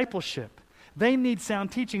discipleship. They need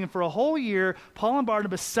sound teaching. And for a whole year, Paul and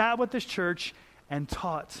Barnabas sat with this church and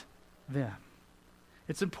taught them.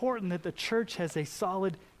 It's important that the church has a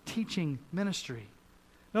solid teaching ministry.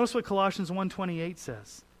 Notice what Colossians 1:28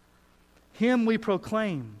 says. Him we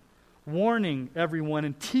proclaim, warning everyone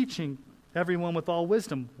and teaching everyone with all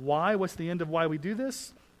wisdom. Why? What's the end of why we do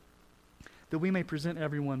this? That we may present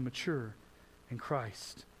everyone mature in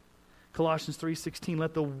Christ. Colossians 3:16,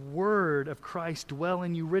 let the word of Christ dwell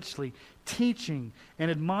in you richly, teaching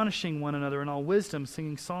and admonishing one another in all wisdom,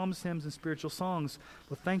 singing psalms, hymns, and spiritual songs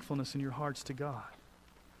with thankfulness in your hearts to God.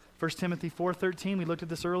 1 Timothy 4:13, we looked at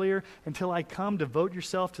this earlier. Until I come, devote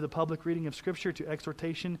yourself to the public reading of Scripture, to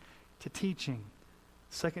exhortation, to teaching.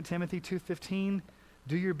 2 Timothy 2:15,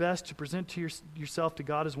 do your best to present to yourself to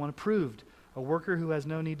God as one approved, a worker who has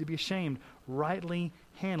no need to be ashamed, rightly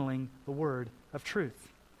handling the word of truth.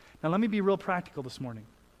 Now let me be real practical this morning.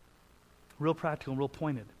 Real practical and real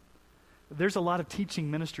pointed. There's a lot of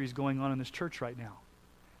teaching ministries going on in this church right now.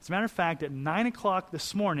 As a matter of fact, at 9 o'clock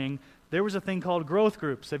this morning, there was a thing called growth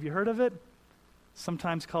groups. Have you heard of it?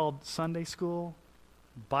 Sometimes called Sunday school,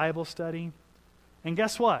 Bible study. And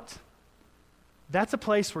guess what? that's a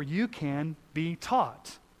place where you can be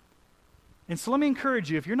taught. And so let me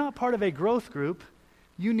encourage you, if you're not part of a growth group,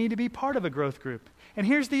 you need to be part of a growth group. And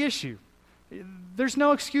here's the issue. There's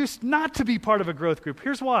no excuse not to be part of a growth group.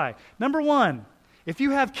 Here's why. Number one, if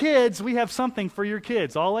you have kids, we have something for your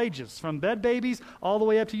kids, all ages, from bed babies all the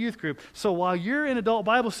way up to youth group. So while you're in adult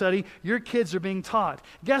Bible study, your kids are being taught.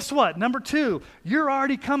 Guess what? Number two, you're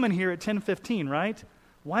already coming here at 10:15, right?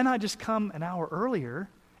 Why not just come an hour earlier?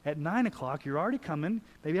 At 9 o'clock, you're already coming.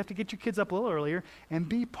 Maybe you have to get your kids up a little earlier and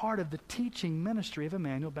be part of the teaching ministry of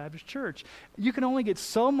Emmanuel Baptist Church. You can only get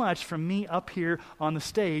so much from me up here on the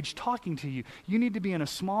stage talking to you. You need to be in a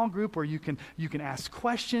small group where you can ask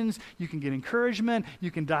questions, you can get encouragement, you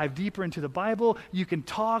can dive deeper into the Bible, you can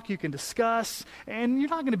talk, you can discuss, and you're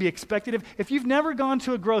not going to be expected. If you've never gone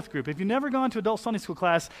to a growth group, if you've never gone to adult Sunday school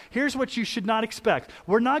class, here's what you should not expect.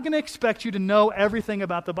 We're not going to expect you to know everything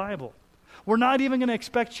about the Bible. We're not even going to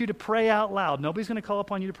expect you to pray out loud. Nobody's going to call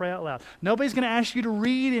upon you to pray out loud. Nobody's going to ask you to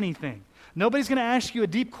read anything. Nobody's going to ask you a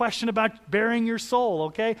deep question about bearing your soul,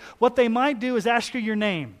 okay? What they might do is ask you your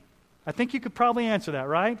name. I think you could probably answer that,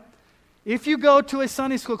 right? If you go to a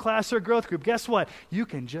Sunday school class or a growth group, guess what? You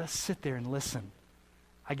can just sit there and listen.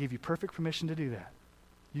 I give you perfect permission to do that.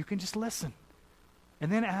 You can just listen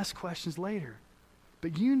and then ask questions later.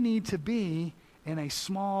 But you need to be in a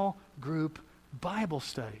small group Bible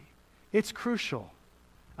study. It's crucial.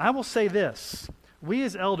 I will say this. We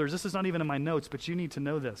as elders, this is not even in my notes, but you need to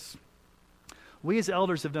know this. We as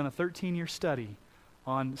elders have done a 13-year study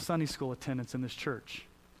on Sunday school attendance in this church.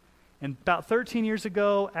 And about 13 years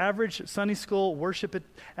ago, average Sunday school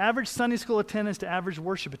attendance to average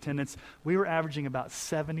worship attendance, we were averaging about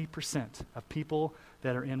 70% of people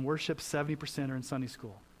that are in worship, 70% are in Sunday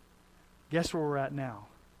school. Guess where we're at now?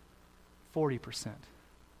 40%.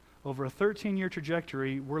 Over a 13-year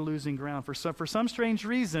trajectory, we're losing ground. For some strange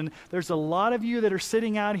reason, there's a lot of you that are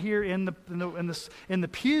sitting out here in the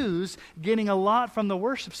pews getting a lot from the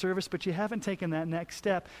worship service, but you haven't taken that next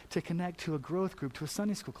step to connect to a growth group, to a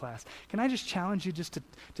Sunday school class. Can I just challenge you just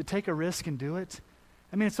to take a risk and do it?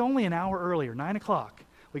 I mean, it's only an hour earlier, 9 o'clock.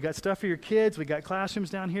 We got stuff for your kids. We got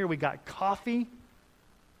classrooms down here. We got coffee.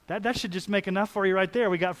 That should just make enough for you right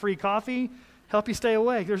there. We got free coffee, help you stay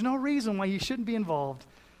awake. There's no reason why you shouldn't be involved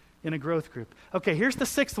in a growth group. Okay, here's the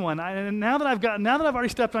sixth one. Now that I've already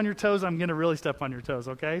stepped on your toes, I'm going to really step on your toes,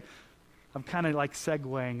 okay? I'm kind of like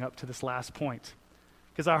segueing up to this last point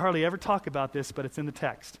because I hardly ever talk about this, but it's in the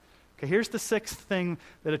text. Okay, here's the sixth thing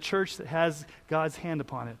that a church that has God's hand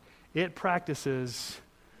upon it. It practices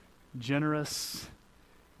generous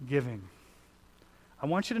giving. I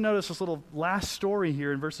want you to notice this little last story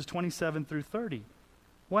here in verses 27 through 30.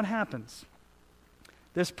 What happens?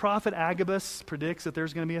 This prophet Agabus predicts that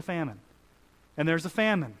there's going to be a famine. And there's a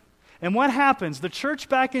famine. And what happens? The church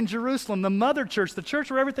back in Jerusalem, the mother church, the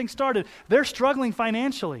church where everything started, they're struggling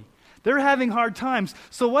financially. They're having hard times.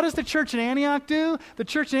 So what does the church in Antioch do? The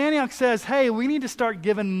church in Antioch says, hey, we need to start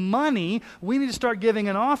giving money. We need to start giving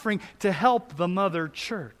an offering to help the mother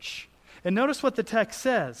church. And notice what the text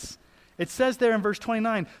says. It says there in verse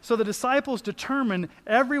 29, so the disciples determined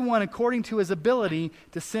everyone according to his ability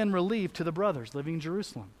to send relief to the brothers living in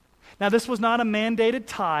Jerusalem. Now, this was not a mandated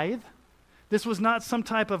tithe. This was not some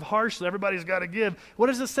type of harsh, everybody's got to give. What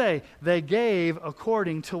does it say? They gave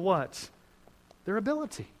according to what? Their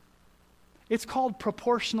ability. It's called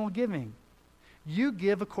proportional giving. You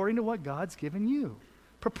give according to what God's given you.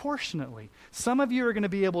 Proportionately. Some of you are going to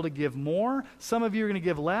be able to give more. Some of you are going to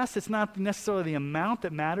give less. It's not necessarily the amount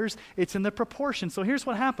that matters. It's in the proportion. So here's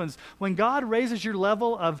what happens. When God raises your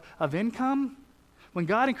level of income, when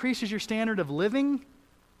God increases your standard of living,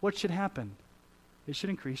 what should happen? It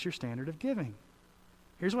should increase your standard of giving.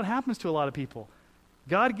 Here's what happens to a lot of people.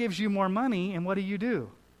 God gives you more money, and what do?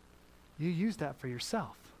 You use that for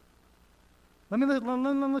yourself. Let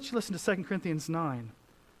you listen to 2 Corinthians 9,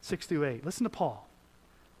 6 through 8. Listen to Paul.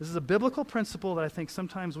 This is a biblical principle that I think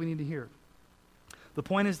sometimes we need to hear. The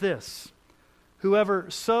point is this: whoever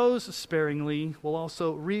sows sparingly will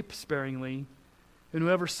also reap sparingly, and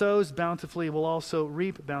whoever sows bountifully will also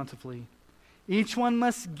reap bountifully. Each one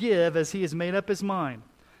must give as he has made up his mind,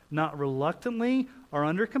 not reluctantly or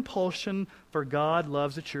under compulsion, for God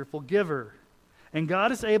loves a cheerful giver. And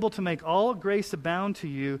God is able to make all grace abound to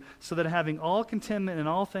you, so that having all contentment in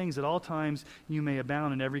all things at all times, you may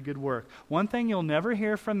abound in every good work. One thing you'll never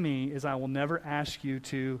hear from me is I will never ask you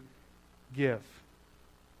to give.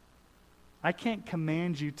 I can't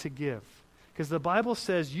command you to give. Because the Bible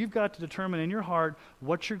says you've got to determine in your heart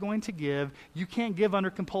what you're going to give. You can't give under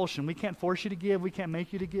compulsion. We can't force you to give. We can't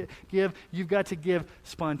make you to give. You've got to give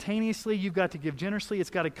spontaneously. You've got to give generously. It's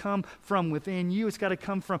got to come from within you. It's got to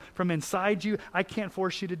come from inside you. I can't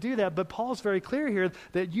force you to do that. But Paul's very clear here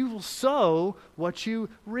that you will sow what you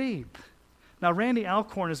reap. Now, Randy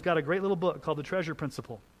Alcorn has got a great little book called The Treasure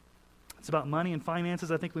Principle. It's about money and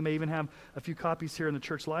finances. I think we may even have a few copies here in the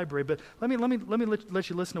church library. But let me let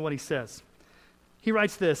you listen to what he says. He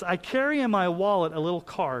writes this: I carry in my wallet a little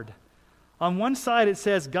card. On one side it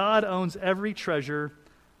says, God owns every treasure.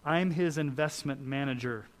 I'm his investment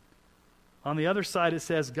manager. On the other side it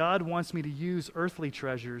says, God wants me to use earthly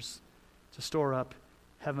treasures to store up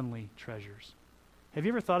heavenly treasures. Have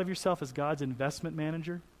you ever thought of yourself as God's investment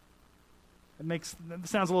manager? It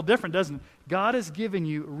sounds a little different, doesn't it? God has given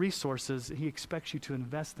you resources. He expects you to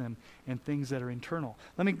invest them in things that are eternal.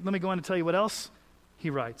 Let me go on to tell you what else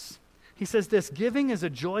he writes. He says this: giving is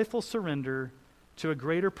a joyful surrender to a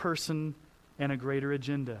greater person and a greater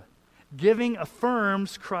agenda. Giving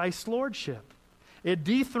affirms Christ's lordship. It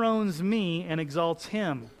dethrones me and exalts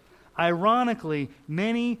him. Ironically,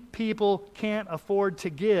 many people can't afford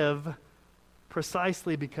to give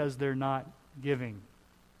precisely because they're not giving.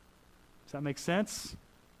 Does that make sense?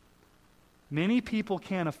 Many people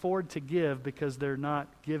can't afford to give because they're not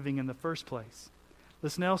giving in the first place.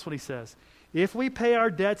 Listen else what he says. If we pay our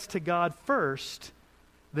debts to God first,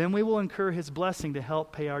 then we will incur his blessing to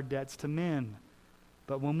help pay our debts to men.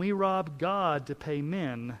 But when we rob God to pay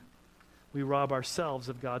men, we rob ourselves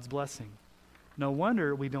of God's blessing. No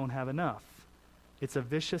wonder we don't have enough. It's a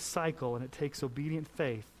vicious cycle, and it takes obedient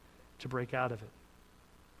faith to break out of it.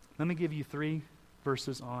 Let me give you 3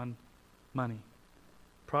 verses on money.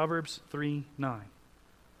 Proverbs 3:9.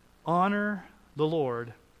 Honor the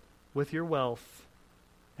Lord with your wealth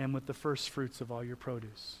and with the first fruits of all your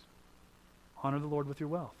produce. Honor the Lord with your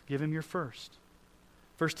wealth. Give him your first.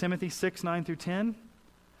 1 Timothy 6:9-10.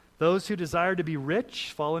 Those who desire to be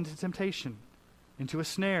rich fall into temptation, into a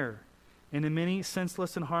snare, into many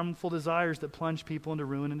senseless and harmful desires that plunge people into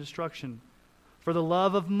ruin and destruction. For the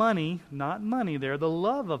love of money, not money there, the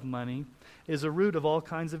love of money is a root of all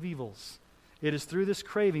kinds of evils. It is through this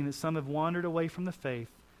craving that some have wandered away from the faith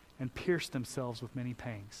and pierced themselves with many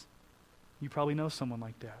pangs. You probably know someone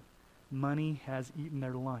like that. Money has eaten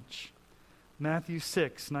their lunch. Matthew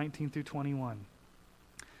 6:19-21.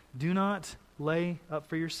 Do not lay up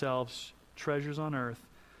for yourselves treasures on earth,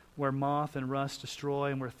 where moth and rust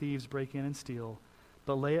destroy and where thieves break in and steal,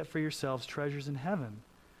 but lay up for yourselves treasures in heaven,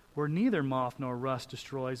 where neither moth nor rust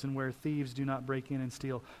destroys and where thieves do not break in and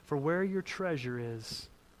steal. For where your treasure is,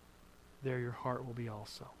 there your heart will be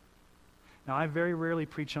also. Now, I very rarely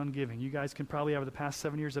preach on giving. You guys can probably, over the past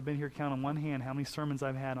 7 years I've been here, count on one hand how many sermons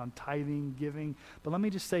I've had on tithing, giving. But let me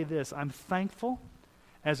just say this. I'm thankful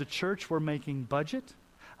as a church we're making budget.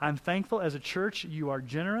 I'm thankful as a church you are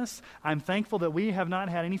generous. I'm thankful that we have not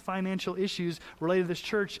had any financial issues related to this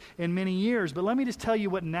church in many years. But let me just tell you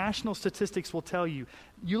what national statistics will tell you.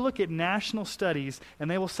 You look at national studies and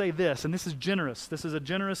they will say this, and this is generous. This is a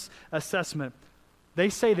generous assessment. They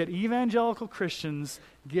say that evangelical Christians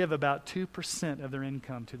give about 2% of their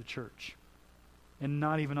income to the church, and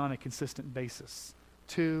not even on a consistent basis.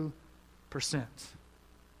 2%.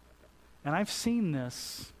 And I've seen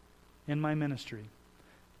this in my ministry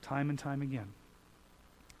time and time again.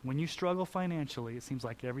 When you struggle financially, it seems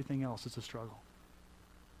like everything else is a struggle.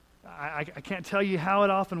 I can't tell you how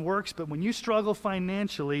it often works, but when you struggle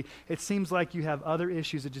financially, it seems like you have other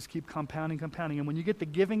issues that just keep compounding. And when you get the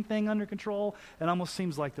giving thing under control, it almost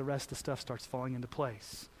seems like the rest of the stuff starts falling into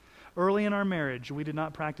place. Early in our marriage, we did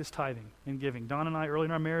not practice tithing and giving. Don and I, early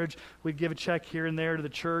in our marriage, we'd give a check here and there to the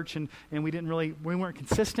church, and we weren't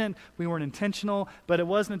consistent, we weren't intentional, but it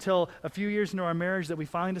wasn't until a few years into our marriage that we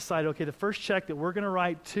finally decided, okay, the first check that we're going to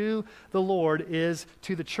write to the Lord is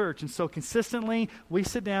to the church. And so consistently, we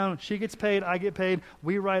sit down, she gets paid, I get paid,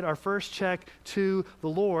 we write our first check to the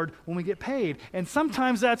Lord when we get paid. And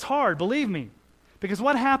sometimes that's hard, believe me. Because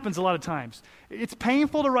what happens a lot of times? It's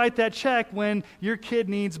painful to write that check when your kid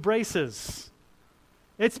needs braces.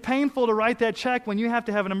 It's painful to write that check when you have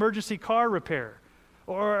to have an emergency car repair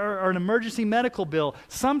or an emergency medical bill.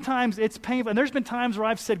 Sometimes it's painful. And there's been times where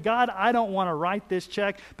I've said, God, I don't want to write this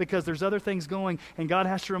check because there's other things going. And God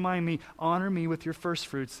has to remind me, honor me with your first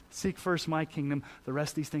fruits. Seek first my kingdom. The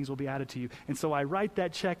rest of these things will be added to you. And so I write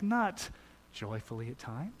that check not joyfully at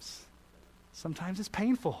times. Sometimes it's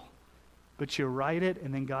painful. but you write it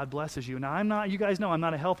and then God blesses you. Now, you guys know I'm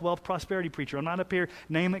not a health, wealth, prosperity preacher. I'm not up here,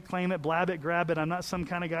 name it, claim it, blab it, grab it. I'm not some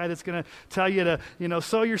kind of guy that's going to tell you to,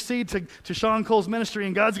 sow your seed to Sean Cole's ministry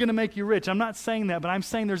and God's going to make you rich. I'm not saying that, but I'm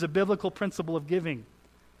saying there's a biblical principle of giving.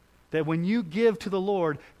 That when you give to the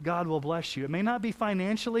Lord, God will bless you. It may not be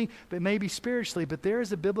financially, but it may be spiritually, but there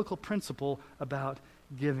is a biblical principle about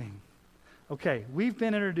giving. Okay, we've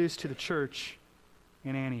been introduced to the church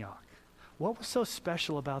in Antioch. What was so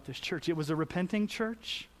special about this church? It was a repenting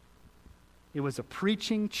church. It was a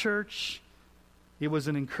preaching church. It was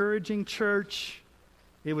an encouraging church.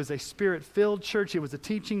 It was a spirit-filled church. It was a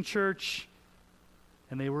teaching church.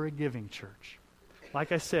 And they were a giving church.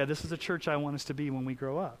 Like I said, this is a church I want us to be when we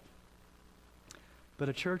grow up. But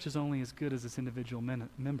a church is only as good as its individual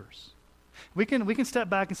members. We can step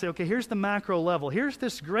back and say, okay, here's the macro level. Here's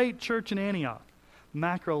this great church in Antioch,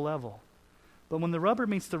 macro level. But when the rubber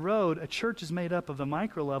meets the road, a church is made up of the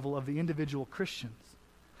micro level of the individual Christians.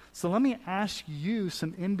 So let me ask you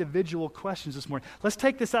some individual questions this morning. Let's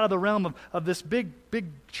take this out of the realm of this big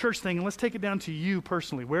church thing, and let's take it down to you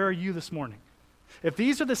personally. Where are you this morning? If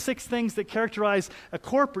these are the 6 things that characterize a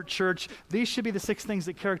corporate church, these should be the 6 things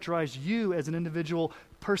that characterize you as an individual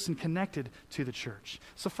person connected to the church.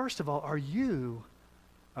 So first of all, are you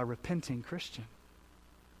a repenting Christian?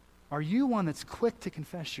 Are you one that's quick to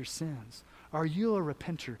confess your sins? Are you a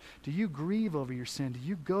repenter? Do you grieve over your sin? Do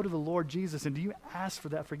you go to the Lord Jesus and do you ask for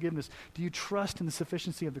that forgiveness? Do you trust in the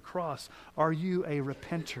sufficiency of the cross? Are you a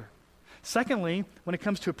repenter? Secondly, when it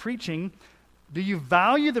comes to preaching, do you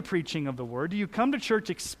value the preaching of the Word? Do you come to church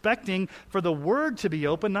expecting for the Word to be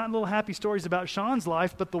open, not little happy stories about Sean's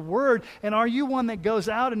life, but the Word? And are you one that goes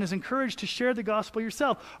out and is encouraged to share the gospel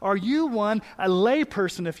yourself? Are you one, a lay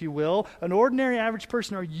person, if you will, an ordinary average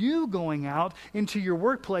person? Are you going out into your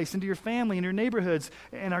workplace, into your family, in your neighborhoods,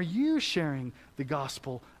 and are you sharing the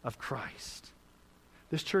gospel of Christ?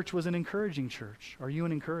 This church was an encouraging church. Are you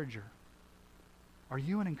an encourager? Are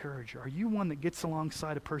you an encourager? Are you one that gets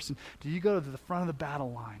alongside a person? Do you go to the front of the battle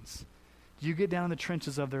lines? Do you get down in the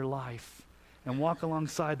trenches of their life and walk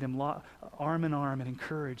alongside them arm in arm and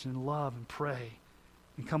encourage and love and pray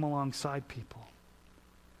and come alongside people?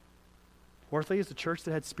 Fourthly, is the church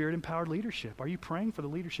that had Spirit-empowered leadership. Are you praying for the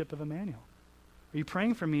leadership of Emmanuel? Are you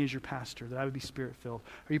praying for me as your pastor that I would be Spirit-filled?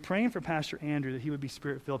 Are you praying for Pastor Andrew that he would be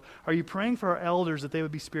Spirit-filled? Are you praying for our elders that they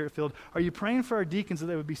would be Spirit-filled? Are you praying for our deacons that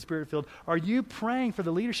they would be Spirit-filled? Are you praying for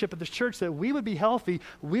the leadership of this church that we would be healthy,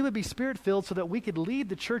 we would be Spirit-filled so that we could lead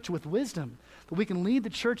the church with wisdom, that we can lead the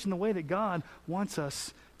church in the way that God wants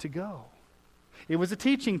us to go? It was a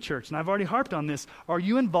teaching church, and I've already harped on this. Are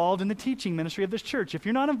you involved in the teaching ministry of this church? If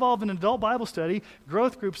you're not involved in an adult Bible study,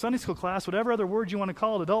 growth group, Sunday school class, whatever other word you want to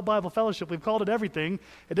call it, adult Bible fellowship, we've called it everything.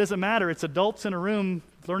 It doesn't matter. It's adults in a room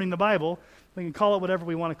learning the Bible. We can call it whatever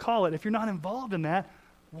we want to call it. If you're not involved in that,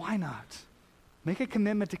 why not? Make a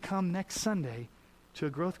commitment to come next Sunday to a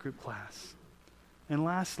growth group class. And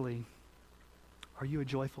lastly, are you a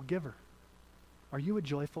joyful giver? Are you a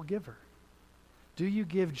joyful giver? Do you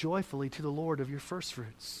give joyfully to the Lord of your first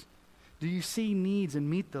fruits? Do you see needs and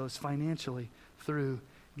meet those financially through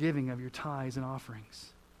giving of your tithes and offerings?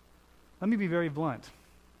 Let me be very blunt.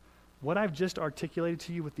 What I've just articulated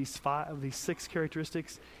to you with these 6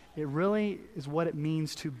 characteristics, it really is what it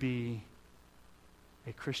means to be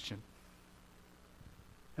a Christian.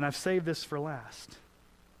 And I've saved this for last.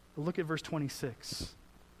 But look at verse 26.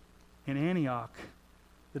 In Antioch,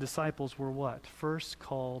 the disciples were what? First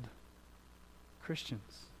called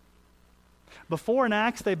Christians. Before in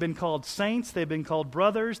Acts, they've been called saints, they've been called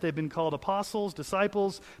brothers, they've been called apostles,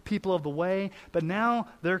 disciples, people of the way, but now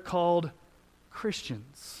they're called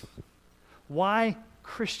Christians. Why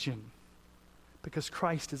Christian? Because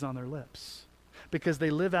Christ is on their lips. Because they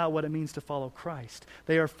live out what it means to follow Christ.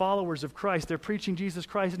 They are followers of Christ. They're preaching Jesus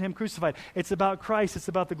Christ and Him crucified. It's about Christ. It's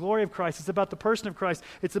about the glory of Christ. It's about the person of Christ.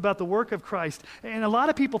 It's about the work of Christ. And a lot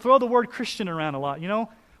of people throw the word Christian around a lot, you know?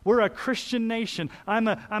 We're a Christian nation. I'm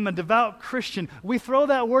a devout Christian. We throw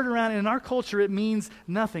that word around, and in our culture it means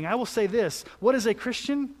nothing. I will say this. What is a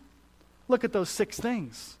Christian? Look at those 6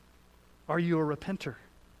 things. Are you a repenter?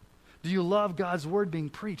 Do you love God's word being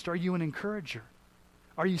preached? Are you an encourager?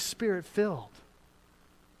 Are you Spirit-filled?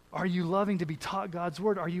 Are you loving to be taught God's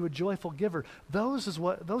word? Are you a joyful giver? Those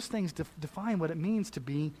things define what it means to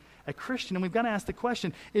be a Christian. And we've got to ask the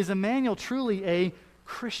question, is Emmanuel truly a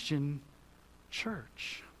Christian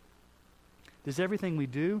church? Does everything we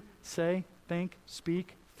do, say, think,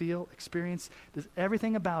 speak, feel, experience, does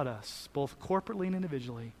everything about us, both corporately and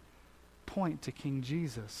individually, point to King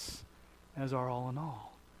Jesus as our all in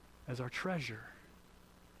all, as our treasure?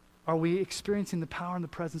 Are we experiencing the power and the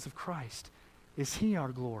presence of Christ? Is He our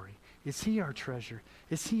glory? Is he our treasure?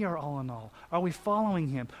 Is he our all in all? Are we following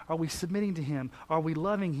him? Are we submitting to him? Are we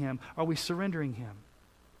loving him? Are we surrendering him?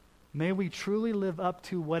 May we truly live up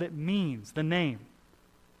to what it means, the name.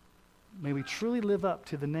 May we truly live up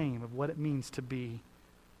to the name of what it means to be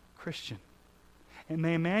Christian. And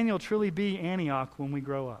may Emmanuel truly be Antioch when we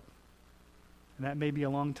grow up. And that may be a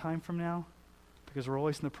long time from now, because we're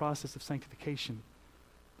always in the process of sanctification.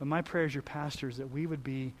 But my prayer as your pastor is that we would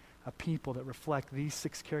be a people that reflect these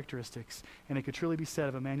 6 characteristics, and it could truly be said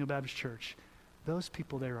of Emmanuel Baptist Church, those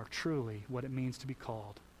people there are truly what it means to be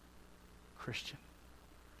called Christian.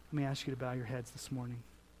 Let me ask you to bow your heads this morning.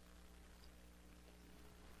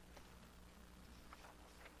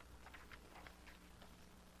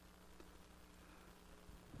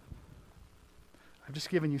 I've just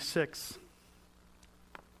given you 6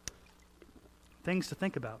 things to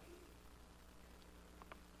think about.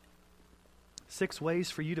 6 ways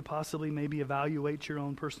for you to possibly maybe evaluate your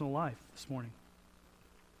own personal life this morning.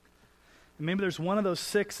 And maybe there's one of those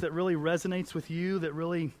 6 that really resonates with you, that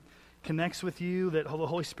really connects with you, that the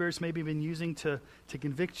Holy Spirit's maybe been using to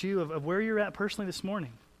convict you of where you're at personally this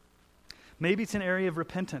morning. Maybe it's an area of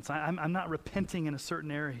repentance. I'm not repenting in a certain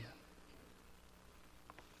area.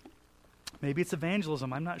 Maybe it's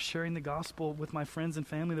evangelism. I'm not sharing the gospel with my friends and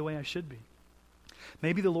family the way I should be.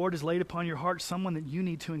 Maybe the Lord has laid upon your heart someone that you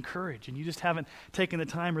need to encourage, and you just haven't taken the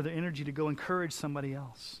time or the energy to go encourage somebody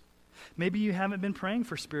else. Maybe you haven't been praying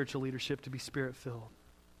for spiritual leadership to be Spirit-filled.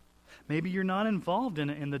 Maybe you're not involved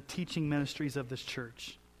in the teaching ministries of this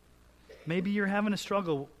church. Maybe you're having a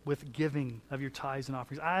struggle with giving of your tithes and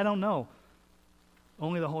offerings. I don't know.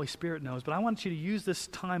 Only the Holy Spirit knows. But I want you to use this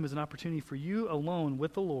time as an opportunity for you alone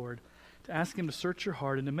with the Lord to ask him to search your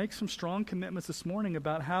heart and to make some strong commitments this morning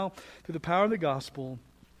about how, through the power of the gospel,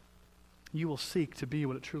 you will seek to be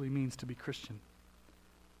what it truly means to be Christian,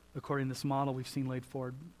 according to this model we've seen laid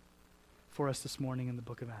forward for us this morning in the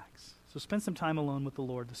book of Acts. So spend some time alone with the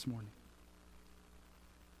Lord this morning.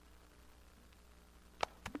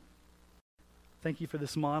 Thank you for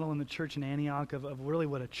this model in the church in Antioch of really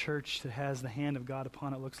what a church that has the hand of God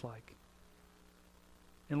upon it looks like.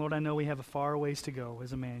 And Lord, I know we have a far ways to go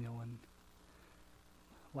as Emmanuel, and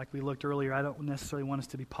like we looked earlier, I don't necessarily want us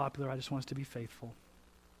to be popular. I just want us to be faithful,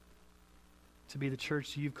 to be the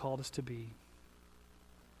church you've called us to be.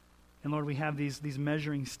 And Lord, we have these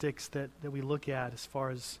measuring sticks that we look at as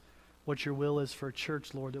far as what your will is for a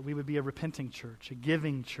church, Lord, that we would be a repenting church, a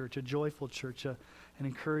giving church, a joyful church, an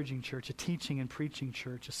encouraging church, a teaching and preaching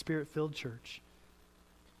church, a Spirit-filled church.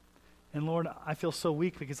 And Lord, I feel so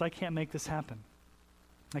weak because I can't make this happen.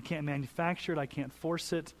 I can't manufacture it. I can't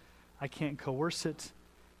force it. I can't coerce it.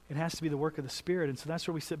 It has to be the work of the Spirit. And so that's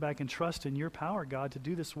where we sit back and trust in your power, God, to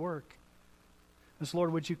do this work. And so,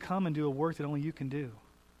 Lord, would you come and do a work that only you can do?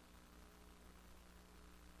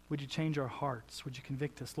 Would you change our hearts? Would you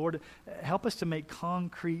convict us? Lord, help us to make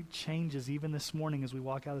concrete changes even this morning as we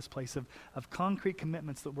walk out of this place of concrete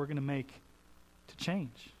commitments that we're going to make to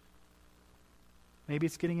change. Maybe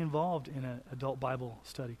it's getting involved in an adult Bible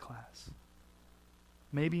study class.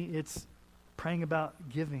 Maybe it's praying about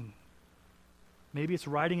giving. Maybe it's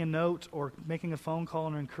writing a note or making a phone call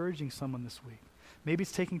and encouraging someone this week. Maybe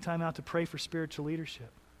it's taking time out to pray for spiritual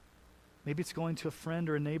leadership. Maybe it's going to a friend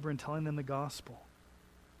or a neighbor and telling them the gospel.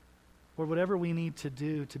 Lord, whatever we need to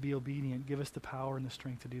do to be obedient, give us the power and the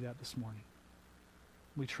strength to do that this morning.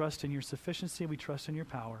 We trust in your sufficiency. We trust in your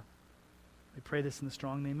power. We pray this in the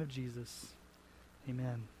strong name of Jesus.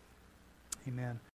 Amen. Amen.